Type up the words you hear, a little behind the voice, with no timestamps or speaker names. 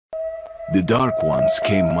The Dark Ones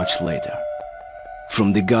came much later,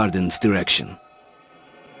 from the garden's direction.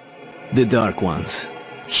 The Dark Ones,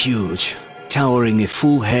 huge, towering a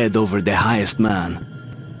full head over the highest man.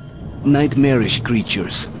 Nightmarish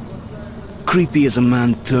creatures, creepy as a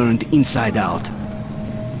man turned inside out.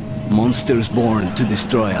 Monsters born to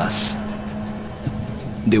destroy us.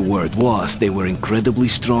 The word was they were incredibly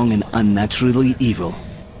strong and unnaturally evil,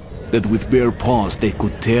 that with bare paws they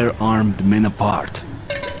could tear armed men apart.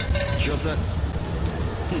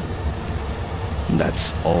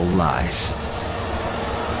 That's all lies.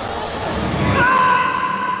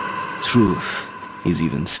 Truth is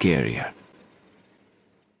even scarier.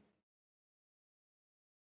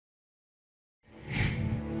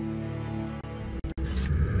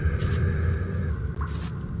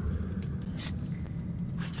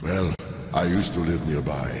 Well, I used to live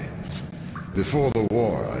nearby. Before the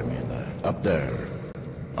war, I mean, up there.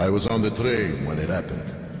 I was on the train when it happened.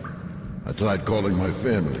 I tried calling my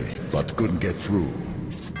family, but couldn't get through.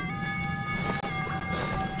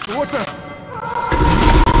 What the?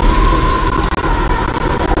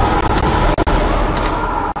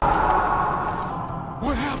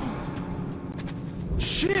 What happened?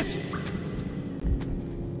 Shit!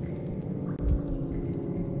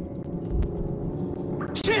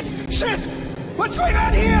 Shit! What's going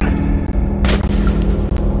on here?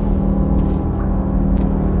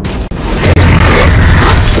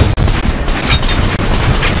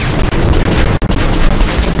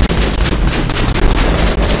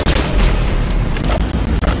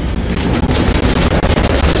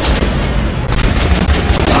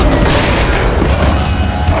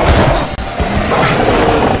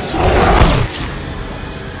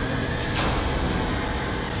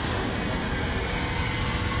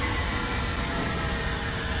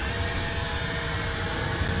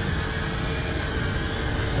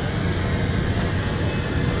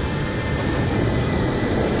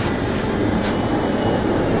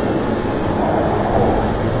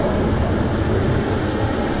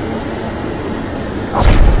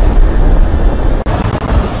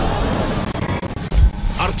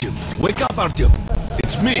 Wake up, Artyom!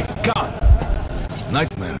 It's me, Khan!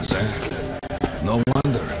 Nightmares, eh? No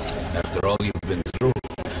wonder, after all you've been through.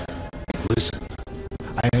 Listen,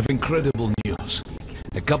 I have incredible news.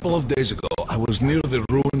 A couple of days ago, I was near the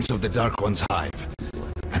ruins of the Dark One's hive,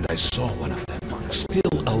 and I saw one of them,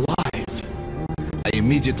 still alive. I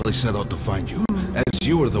immediately set out to find you, as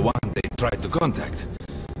you were the one they tried to contact,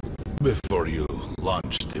 before you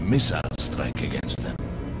launched a missile strike against them.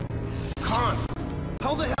 Khan!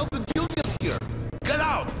 How the hell did you get here? Get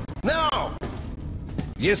out! Now!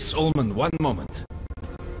 Yes, Ullman, one moment.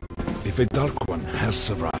 If a Dark One has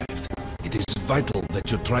survived, it is vital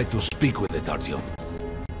that you try to speak with it, Artyom.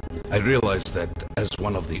 I realize that, as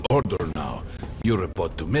one of the Order now, you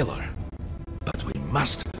report to Miller. But we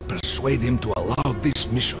must persuade him to allow this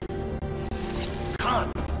mission.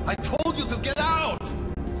 Khan! I told you to get out!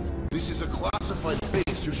 This is a classified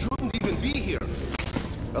base. You shouldn't even be here.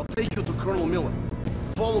 I'll take you to Colonel Miller.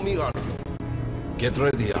 Follow me, Artyom. Get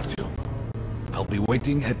ready, Artyom. I'll be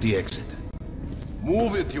waiting at the exit.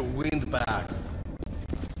 Move it, you windbag.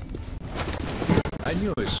 I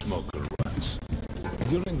knew a smoker once.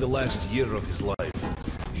 During the last year of his life,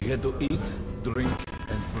 he had to eat, drink,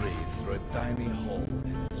 and breathe through a tiny hole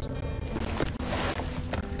in his stomach.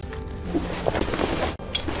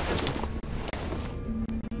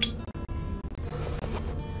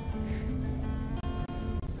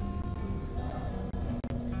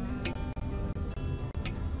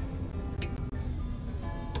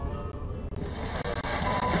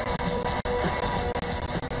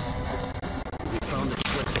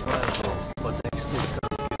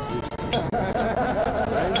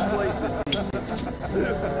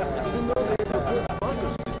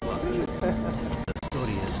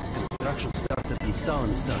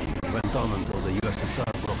 Stalinstein went on until the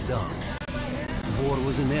USSR broke down. War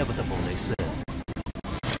was inevitable, they said.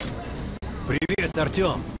 Привет,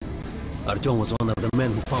 Artyom! Artyom was one of the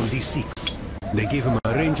men who found D6. They gave him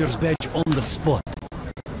a ranger's badge on the spot.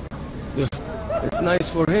 It's nice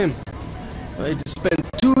for him. I had to spend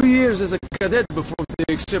 2 years as a cadet before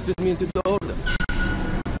they accepted me into the Order.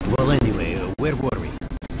 Well, anyway, where were we?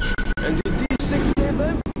 And did D6 save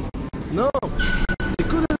them? No. They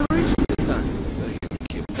couldn't reach it in time.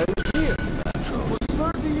 And here, it was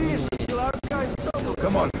 30 years until our guys stopped.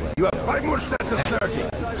 Come on, you have 5 more sets of 30.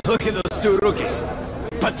 Look at those two rookies.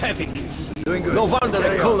 Pathetic. Doing good. No wonder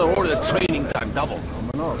they call the Order training time double.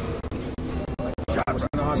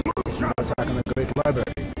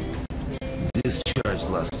 Discharged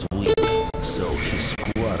last week, so his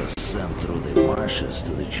squad is sent through the marshes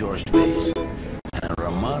to the George base. And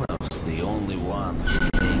Romanov's the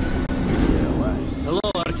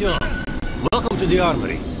Welcome to the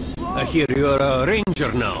armory. I hear you're a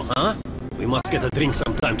ranger now, huh? We must get a drink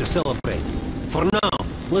sometime to celebrate. For now,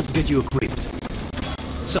 let's get you equipped.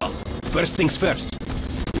 So, first things first.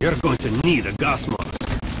 You're going to need a gas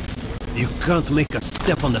mask. You can't make a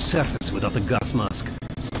step on the surface without a gas mask.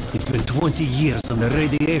 It's been 20 years and the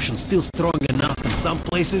radiation's still strong enough in some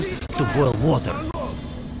places to boil water.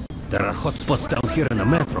 There are hot spots down here in the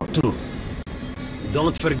metro, too.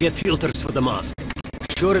 Don't forget filters for the mask.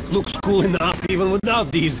 Sure, it looks cool enough even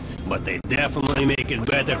without these, but they definitely make it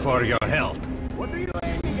better for your health.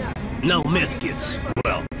 Now medkits.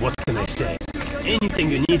 Well, what can I say?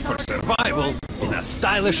 Anything you need for survival in a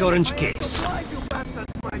stylish orange case.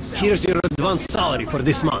 Here's your advance salary for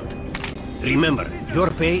this month. Remember,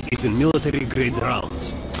 your pay is in military-grade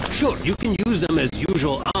rounds. Sure, you can use them as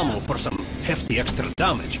usual ammo for some hefty extra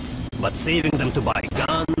damage, but saving them to buy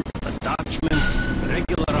guns, attachments,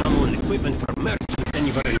 regular ammo and equipment for merchants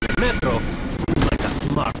anywhere in the metro seems like a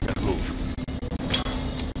smarter move.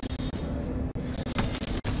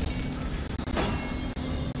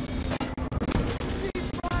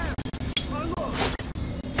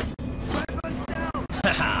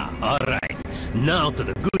 Haha, alright. Now to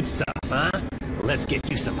the good stuff, huh? Let's get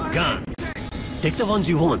you some guns. Take the ones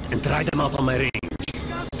you want and try them out on my range.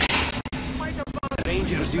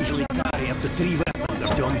 Rangers usually carry up to 3 weapons,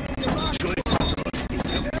 Artyom. Choice is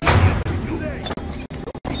completely up to you.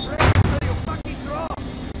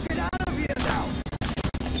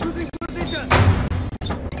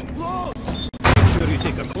 Make sure you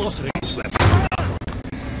take a close-range weapon.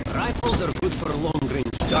 Rifles are good for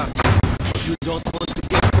long-range targets, but you don't want to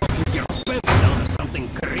get caught with your pants down if something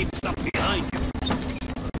creeps up behind you.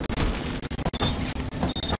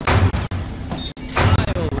 I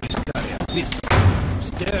always carry a pistol.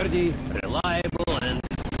 Sturdy, reliable, and...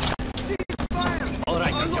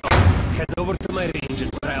 Alright, Artyom. Head over to my range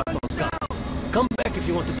and try out those guns. Come back if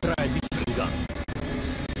you want to try a different gun.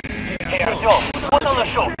 Hey, Artyom, put on a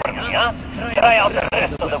show for me, huh? Try out the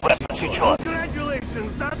rest of the weapons you chose.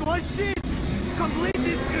 Congratulations, that was shit! Complete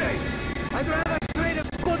disgrace! I'd rather trade a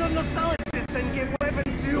code on nostalgia than give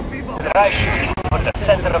weapons to you people! Try shooting for the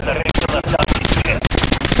center of the regular target chest.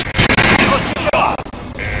 Good job!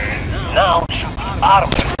 Now shoot the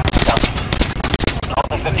armor.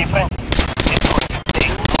 Notice the difference? It will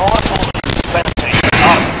take more bullets to penetrate the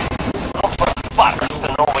armor. Look for sparks to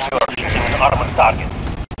know when you are shooting an armored target.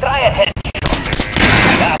 Try a headshot.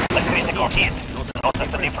 That's the critical hit.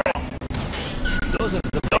 Notice the difference? Those are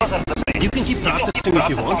the basics. You can keep practicing if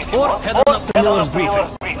you want, or head on up to Miller's briefing.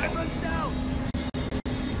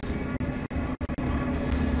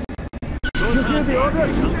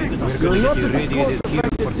 We're gonna get you radiated here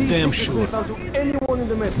for damn sure.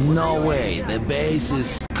 No way, the base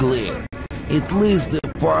is clear. At least the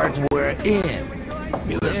part we're in.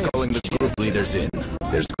 Miller's calling the group leaders in.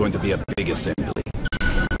 There's going to be a big assembly.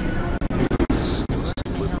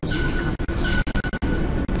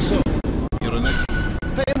 So, you're an expert.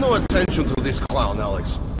 Pay no attention to this clown,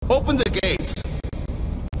 Alex. Open the gates.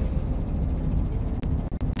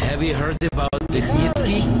 Have you heard about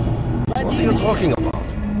Lesnitsky? What are you talking about?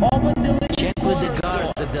 Check with the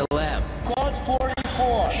guards at the lab. Code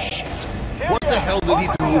 44! Shit. What the hell did he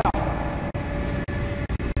do?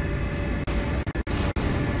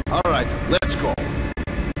 Alright, let's go.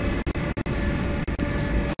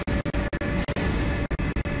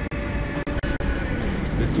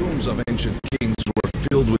 The tombs of ancient kings were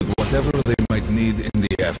filled with whatever they might need in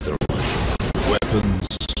the afterlife. Weapons,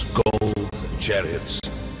 gold, chariots.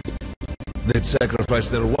 They'd sacrifice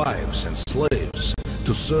their wives and slaves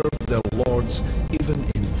to serve their lords even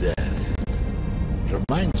in death.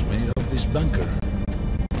 Reminds me of this bunker.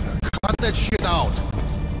 Cut that shit out.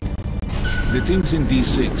 The things in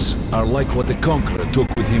D6 are like what the Conqueror took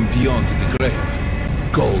with him beyond the grave.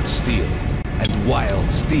 Gold steel, and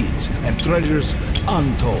wild steeds, and treasures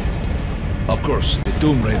untold. Of course, the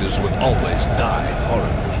Tomb Raiders would always die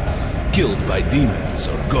horribly, killed by demons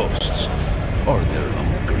or ghosts, or their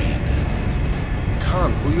own greed.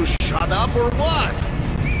 Khan, will you shut up or what?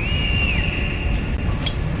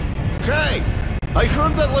 Hey! I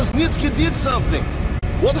heard that Lesnitsky did something!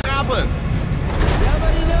 What happened?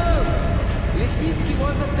 Nobody knows! Lesnitsky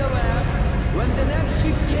was at the lab. When the next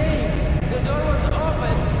shift came, the door was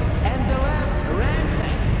open and the lab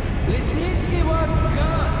ransacked. Lesnitsky was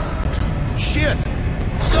gone! Shit!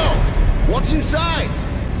 So, what's inside?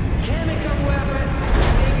 Chemical weapons,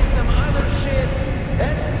 maybe some other shit.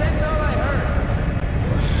 That's all I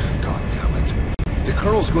heard. God damn it. The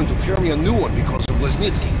Colonel's going to tear me a new one because of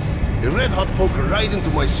Lesnitsky. A red-hot poker right into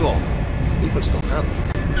my soul. If I still have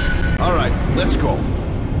it. Alright, let's go.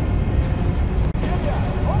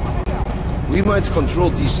 We might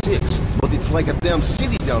control D6, but it's like a damn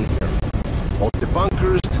city down here. All the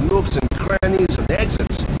bunkers, the nooks and crannies and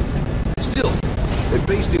exits. Still, a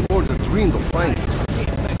base the Order dreamed of finding.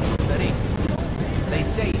 They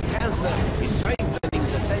say Hansa is strengthening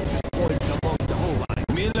the sentry points along the whole line.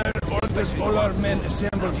 Miller orders all our men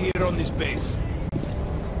assembled here on this base.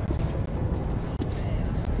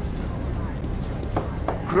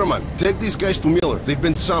 Herman, take these guys to Miller. They've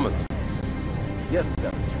been summoned. Yes,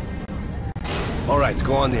 sir. All right,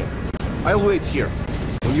 go on in. I'll wait here.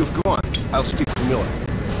 When you've gone, I'll speak to Miller.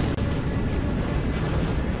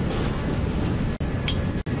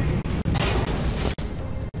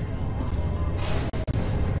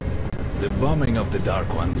 The bombing of the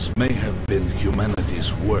Dark Ones may have been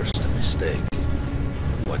humanity's worst mistake.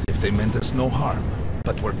 What if they meant us no harm,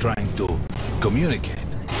 but were trying to communicate?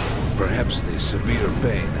 Perhaps the severe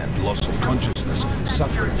pain and loss of consciousness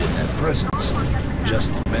suffered in their presence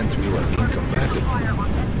just meant we were incompatible.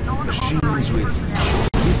 Machines with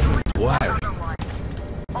different wiring.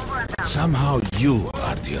 Somehow you,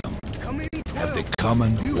 Artyom, have the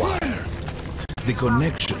common wire. The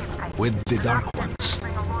connection with the Dark Ones.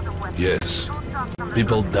 Yes,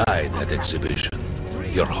 people died at Exhibition,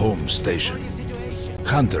 your home station.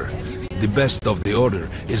 Hunter, the best of the Order,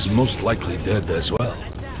 is most likely dead as well.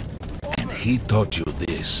 And he taught you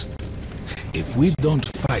this. If we don't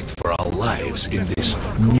fight for our lives in this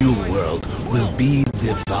new world, we'll be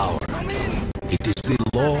devoured. It is the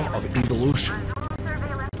law of evolution.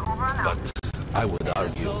 But I would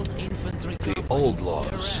argue the old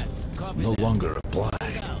laws no longer apply.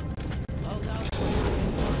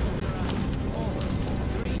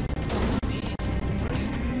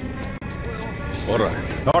 All right,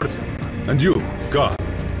 Artyom. And you, Khan,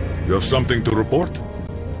 you have something to report?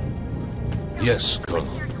 Yes,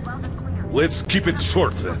 Colonel. Let's keep it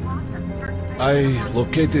short, then. I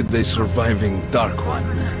located the surviving Dark One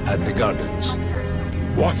at the Gardens.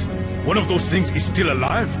 What? One of those things is still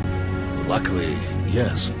alive? Luckily,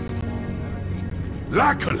 yes.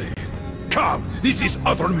 Luckily? Come, this is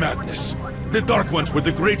utter madness. The Dark Ones were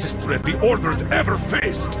the greatest threat the Order's ever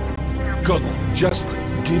faced. Colonel, just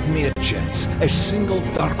give me a chance. A single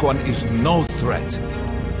Dark One is no threat.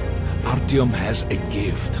 Artyom has a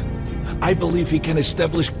gift. I believe he can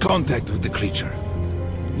establish contact with the creature.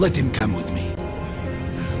 Let him come with me.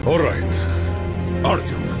 All right.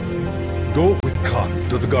 Artyom, go with Khan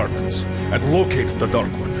to the Gardens and locate the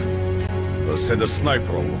Dark One. I'll send a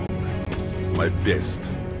sniper along. My best.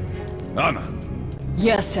 Anna.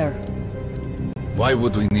 Yes, sir. Why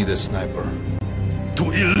would we need a sniper?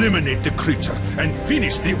 To eliminate the creature and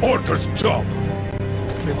finish the Order's job.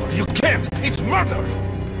 Miller, you can't! It's murder!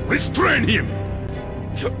 Restrain him!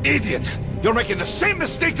 You idiot! You're making the same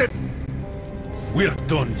mistake that... We're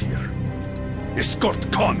done here.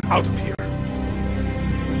 Escort Khan out of here.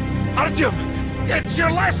 Artyom! It's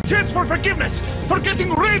your last chance for forgiveness! For getting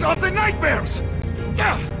rid of the nightmares!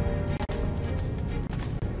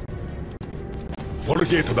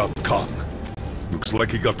 Forget about Khan. Looks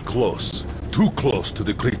like he got close. Too close to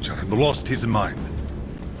the creature and lost his mind.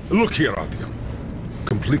 Look here, Artyom.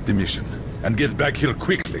 Complete the mission and get back here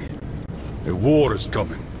quickly. A war is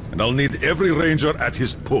coming, and I'll need every ranger at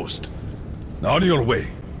his post. On your way.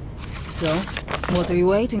 So, what are you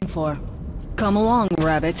waiting for? Come along,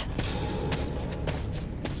 Rabbit.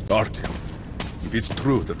 Artyom, if it's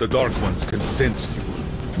true that the Dark Ones can sense you,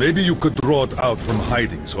 maybe you could draw it out from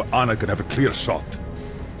hiding so Anna can have a clear shot.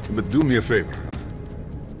 But do me a favor.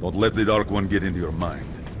 Don't let the Dark One get into your mind,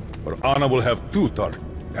 or Anna will have two targets.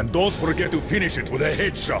 And don't forget to finish it with a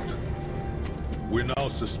headshot. We now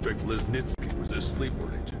suspect Lesnitsky was a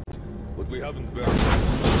sleeper agent, but we haven't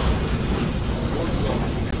verified.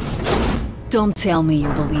 Don't tell me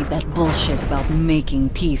you believe that bullshit about making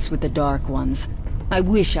peace with the Dark Ones. I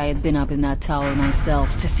wish I had been up in that tower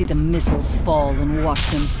myself to see the missiles fall and watch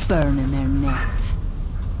them burn in their nests.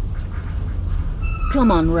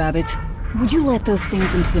 Come on, Rabbit. Would you let those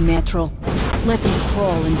things into the metro? Let them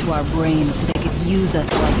crawl into our brains so they could use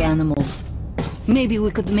us like animals. Maybe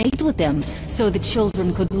we could mate with them, so the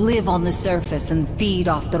children could live on the surface and feed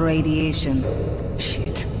off the radiation.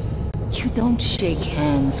 Shit. You don't shake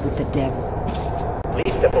hands with the devil.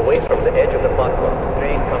 Please step away from the edge of the platform.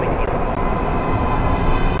 Train coming in.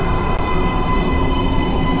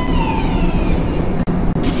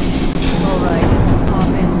 Alright, hop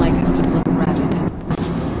in like a good little rabbit.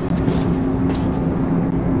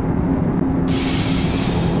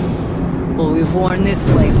 Well, we've worn this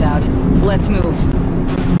place out. Let's move.